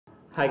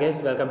Hi guys,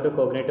 welcome to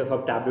Cognitive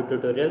Hub Tableau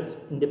tutorials.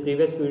 In the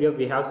previous video,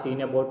 we have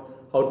seen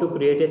about how to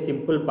create a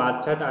simple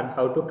bar chart and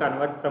how to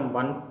convert from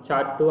one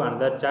chart to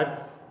another chart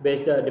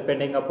based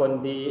depending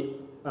upon the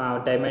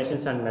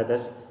dimensions and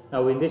methods.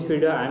 Now in this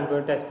video, I am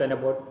going to explain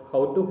about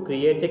how to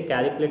create a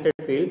calculated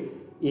field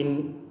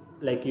in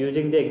like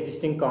using the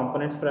existing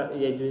components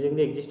using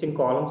the existing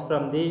columns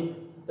from the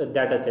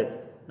data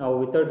set. Now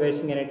without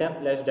wasting any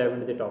time, let's dive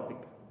into the topic.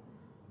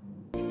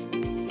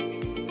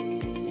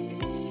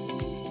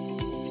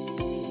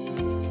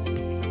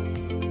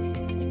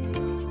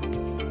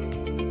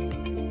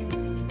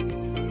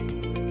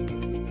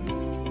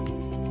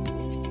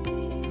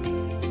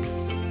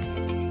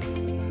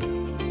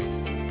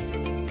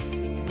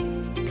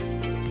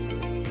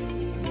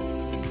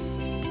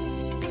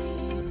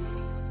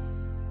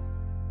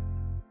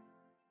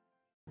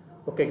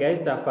 Okay guys,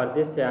 for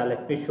this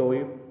let me show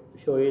you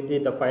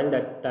the file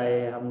that I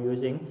am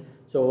using.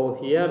 So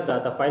here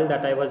the file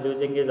that I was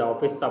using is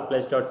office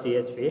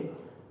supplies.csv.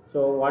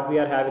 So what we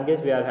are having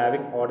is we are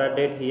having order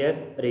date here,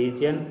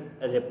 region,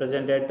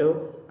 representative,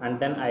 and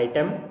then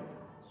item.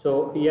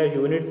 So here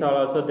units are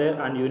also there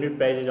and unit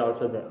price is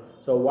also there.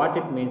 So what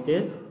it means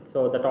is,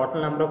 so the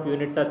total number of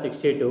units are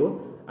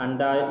 62 and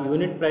the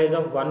unit price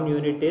of one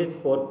unit is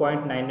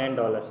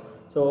 $4.99.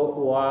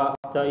 So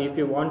if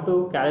you want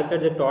to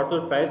calculate the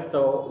total price,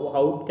 so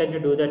how can you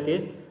do that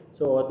is,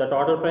 so the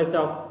total price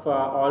of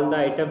all the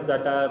items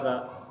that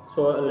are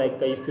so like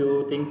if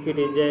you think it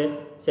is a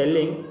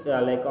selling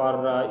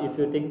if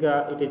you think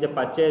it is a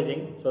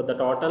purchasing, so the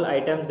total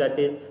items that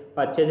is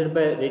purchased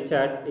by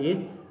Richard is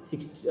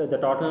the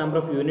total number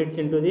of units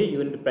into the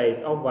unit price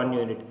of one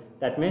unit,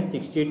 that means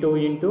 62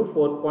 into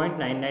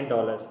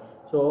 $4.99.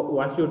 so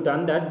once you've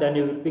done that, then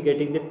you will be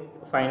getting the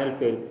final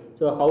field.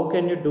 So how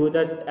can you do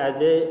that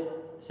as a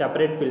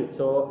separate field?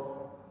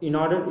 So in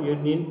order you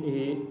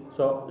need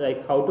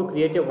how to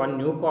create a one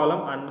new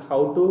column and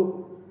how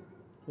to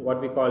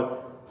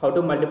how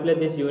to multiply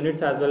these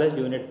units as well as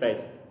unit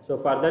price. So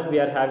for that we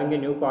are having a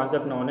new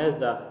concept known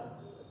as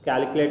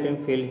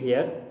calculating field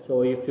here.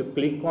 So if you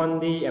click on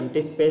the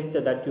empty space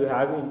that you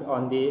have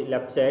on the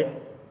left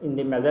side in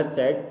the measure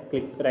side,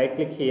 right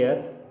click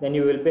here, then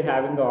you will be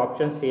having the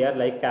options here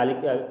like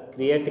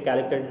create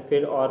calculated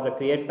field or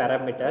create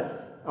parameter,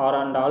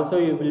 and also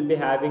you will be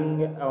having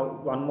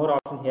one more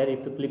option here.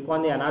 If you click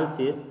on the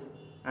analysis,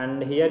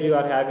 and here you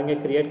are having a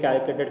create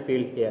calculated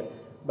field here,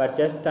 but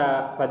just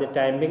for the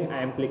time being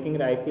I am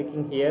right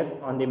clicking here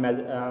on the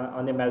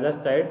measure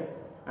side,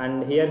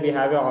 and here we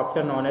have an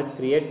option known as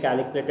create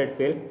calculated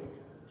field.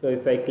 So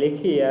if I click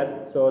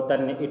here, so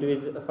then it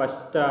is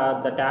first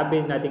the tab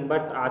is nothing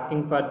but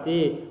asking for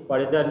the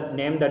what is the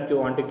name that you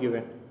want to give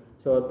it.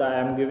 So I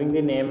am giving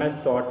the name as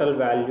total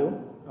value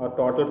or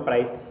total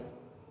price.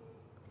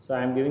 So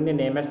I am giving the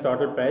name as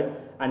total price,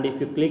 and if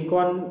you click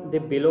on the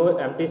below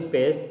empty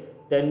space,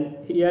 then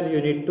here you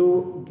need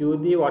to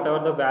give the whatever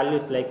the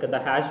values like the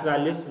hash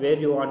values where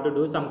you want to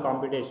do some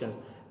computations.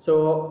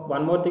 So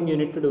one more thing you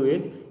need to do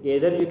is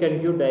either you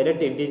can give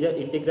direct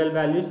integral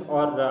values,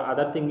 or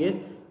other thing is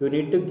you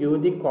need to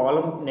give the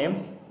column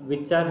names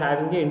which are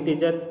having the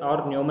integer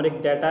or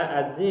numeric data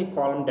as the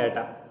column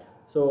data.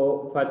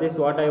 So for this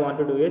what I want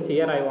to do is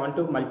here I want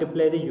to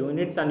multiply the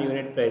units and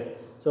unit price.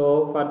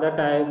 So for that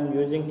I am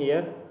using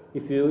here,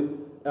 if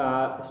you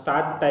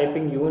start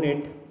typing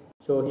unit,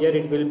 so here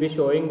it will be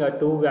showing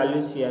two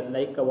values here,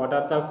 like what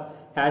are the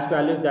hash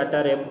values that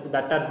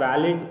are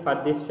valid for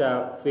this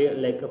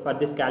for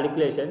this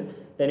calculation,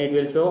 then it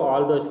will show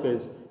all those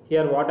fields.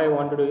 Here what I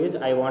want to do is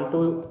I want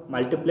to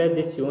multiply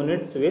these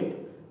units with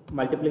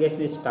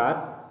multiplication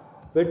star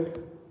with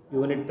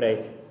unit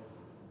price.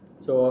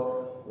 So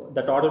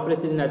the total price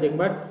is nothing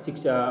but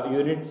 6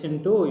 units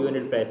into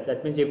unit price,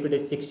 that means if it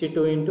is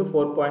 62 into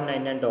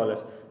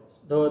 $4.99,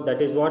 so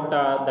that is what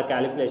the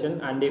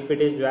calculation, and if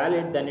it is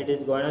valid then it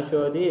is going to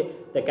show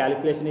the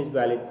calculation is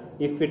valid.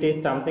 If it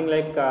is something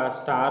like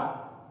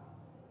star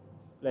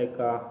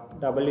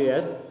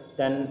WS,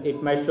 then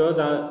it might show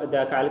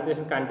the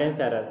calculation contains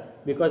error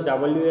because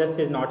WS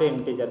is not an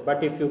integer.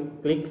 But if you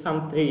click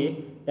some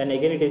 3, then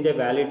again it is a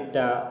valid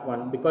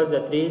one because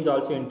the 3 is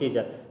also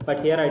integer.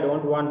 But here I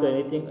don't want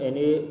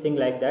anything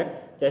like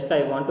that, just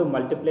I want to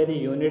multiply the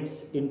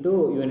units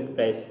into unit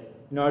price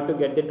in order to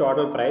get the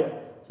total price.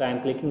 So I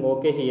am clicking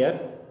OK here.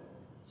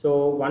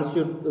 So once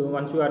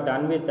you are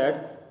done with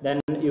that,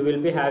 then you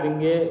will be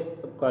having a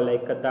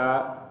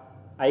the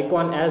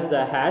icon as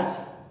a hash,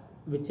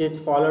 which is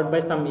followed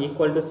by some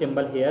equal to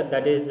symbol here,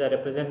 that is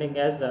representing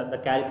as the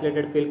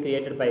calculated field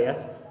created by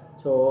us.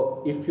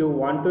 So if you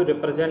want to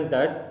represent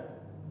that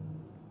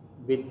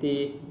with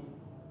the,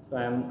 so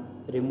I am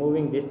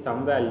removing this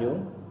sum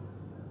value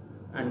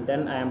and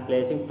then I am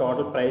placing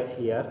total price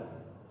here.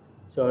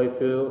 So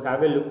if you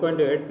have a look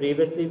into it,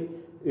 previously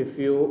if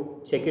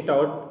you check it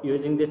out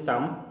using the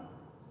sum,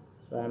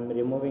 so I am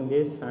removing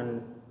this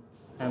and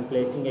I am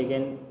placing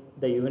again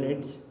the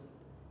units.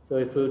 So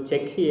if you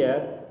check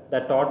here,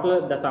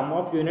 the sum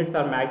of units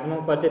are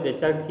maximum for the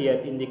Richard here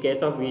in the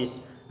case of East,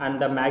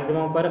 and the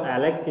maximum for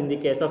Alex in the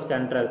case of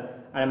Central,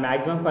 and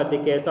maximum for the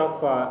case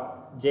of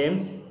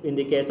James in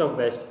the case of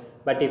West.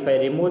 But if I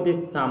remove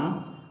this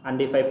sum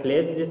and if I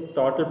place this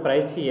total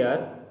price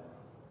here,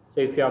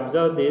 so if you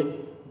observe this,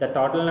 the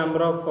total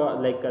number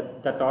of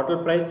the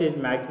total price is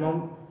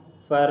maximum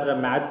for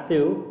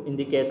Matthew in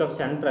the case of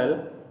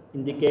Central.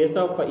 In the case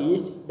of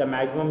East, the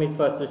maximum is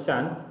for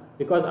Sushan,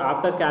 because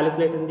after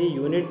calculating the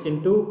units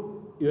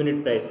into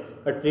unit price.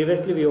 But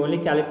previously we only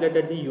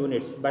calculated the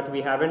units, but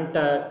we haven't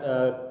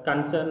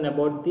concerned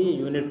about the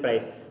unit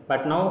price.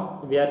 But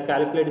now we are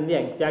calculating the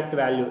exact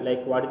value,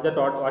 like what is the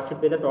what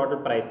should be the total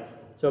price.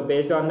 So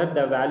based on that,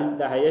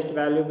 the highest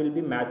value will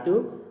be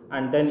Matthew,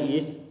 and then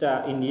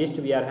in East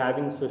we are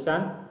having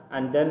Susan,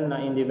 and then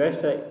in the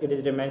West it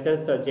is remains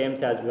as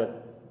James as well.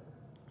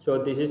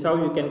 So this is how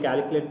you can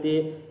calculate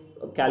the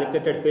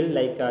calculated field,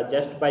 like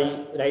just by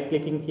right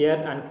clicking here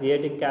and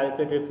creating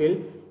calculated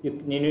field.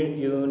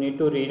 You need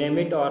to rename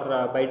it,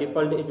 or by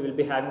default it will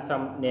be having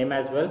some name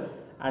as well.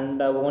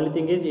 And the only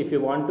thing is, if you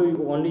want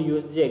to only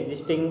use the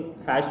existing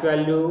hash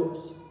values,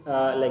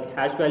 like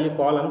hash value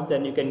columns,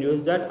 then you can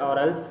use that, or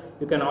else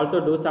you can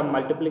also do some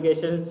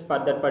multiplications for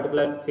that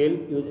particular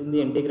field using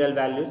the integral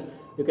values.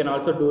 You can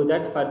also do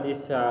that for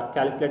this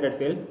calculated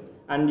field,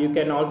 and you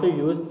can also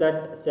use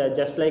that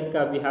just like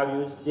we have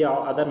used the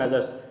other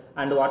measures.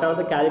 And whatever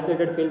the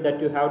calculated field that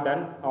you have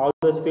done, all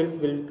those fields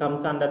will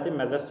comes under the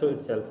measures to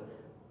itself.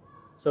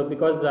 So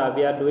because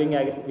we are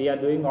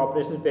doing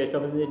operations based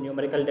on the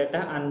numerical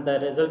data, and the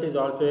result is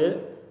also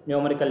a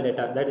numerical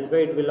data, that is why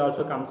it will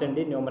also comes in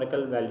the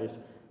numerical values,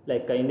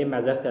 like in the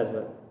measures as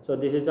well. So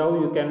this is how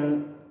you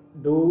can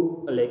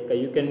do, like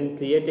you can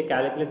create a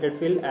calculated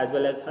field, as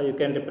well as how you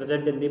can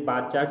represent in the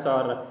bar charts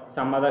or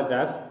some other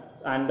graphs.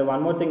 And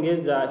one more thing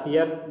is,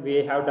 here we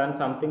have done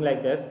something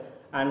like this,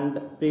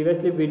 and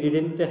previously we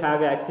didn't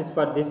have access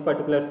for this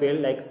particular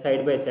field, like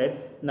side by side.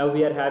 Now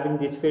we are having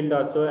this field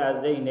also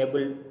as a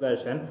enabled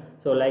version.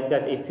 So like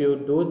that, if you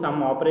do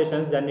some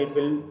operations, then it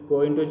will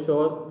going to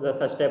show the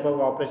such type of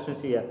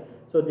operations here.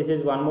 So this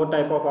is one more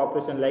type of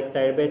operation, like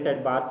side by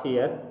side bars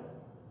here,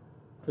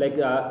 like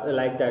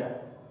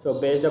that. So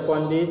based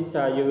upon this,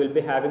 you will be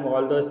having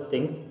all those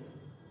things.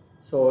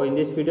 So in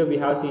this video we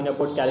have seen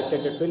about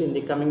calculated field. In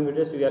the coming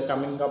videos we are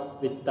coming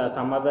up with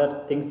some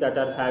other things that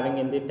are having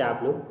in the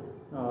Tableau.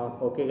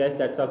 Okay guys,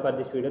 that's all for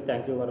this video.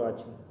 Thank you for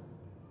watching.